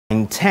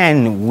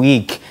10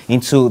 weeks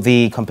into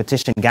the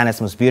competition, Ghana's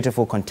most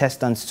beautiful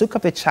contestants took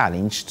up the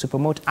challenge to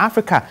promote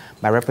Africa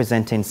by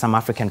representing some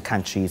African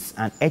countries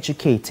and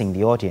educating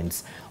the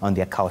audience on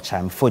their culture.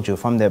 Mfojo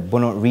from the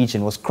Bono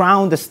region was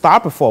crowned the star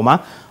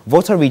performer.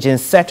 Volta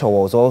region's Seto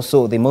was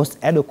also the most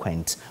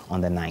eloquent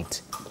on the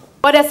night.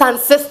 Brothers and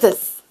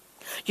sisters,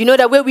 you know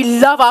the way we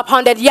love our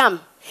pounded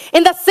yam.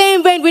 In the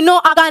same vein, we know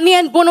our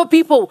Ghanaian Bono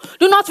people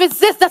do not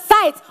resist the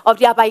sight of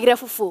the abayire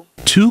fufu.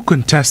 2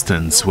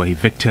 contestants were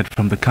evicted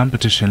from the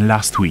competition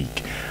last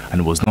week, and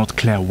it was not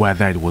clear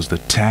whether it was the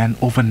turn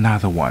of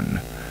another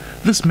one.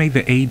 This made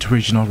the 8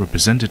 regional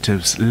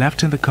representatives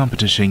left in the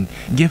competition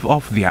give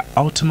off their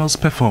ultimate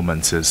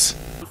performances.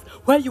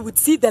 Where you would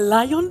see the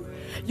lion,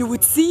 you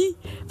would see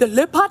the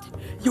leopard,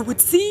 you would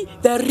see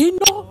the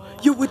rhino,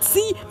 you would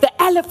see the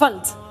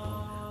elephant.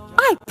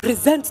 I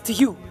present to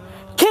you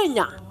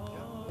Kenya.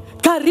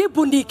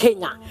 Karibuni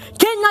Kenya.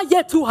 Kenya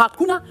yetu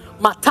hakuna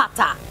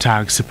matata.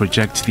 Tags to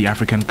project the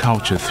African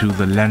culture through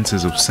the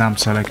lenses of some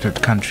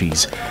selected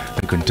countries.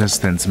 The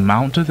contestants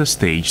mounted the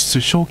stage to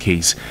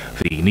showcase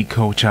the unique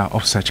culture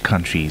of such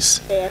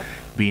countries.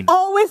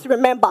 Always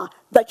remember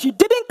that you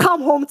didn't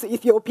come home to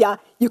Ethiopia,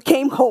 you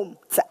came home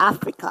to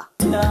Africa.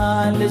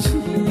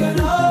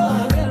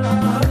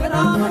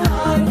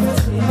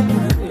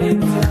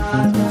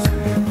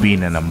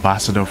 Being an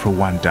ambassador for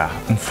Rwanda,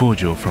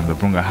 Mfojo from the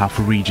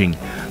Brungahafu region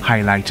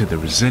highlighted the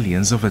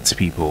resilience of its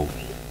people.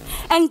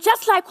 And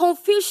just like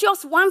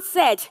Confucius once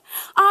said,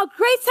 our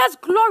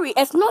greatest glory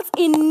is not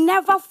in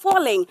never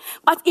falling,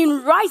 but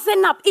in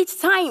rising up each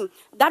time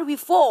that we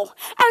fall.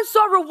 And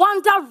so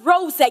Rwanda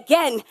rose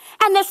again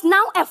and is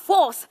now a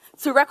force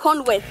to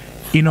reckon with.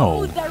 In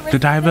all, the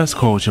diverse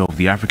culture of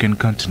the African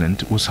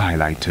continent was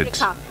highlighted.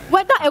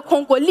 Whether a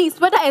Congolese,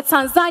 whether a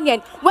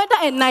Tanzanian, whether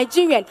a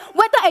Nigerian,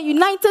 whether a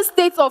United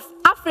States of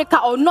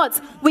Africa or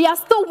not, we are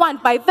still one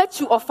by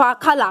virtue of our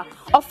color,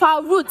 of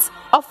our roots,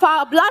 of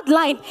our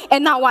bloodline,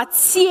 and our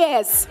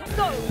tears.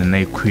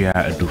 Nekuya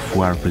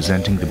Adufua,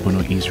 representing the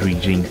Bono East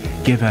region,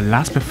 gave her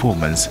last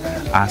performance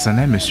as an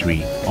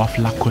emissary of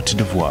La Côte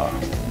d'Ivoire.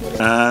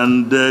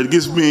 And it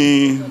gives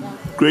me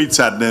great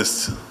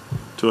sadness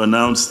to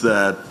announce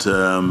that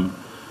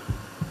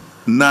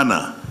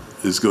Nana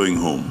is going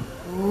home.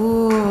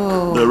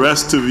 Ooh. The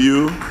rest of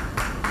you,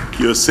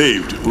 you're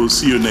saved. We'll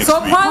see you next week. So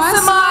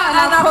Pansama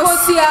and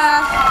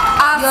Akosia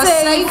are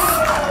safe.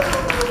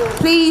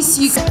 Please,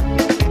 you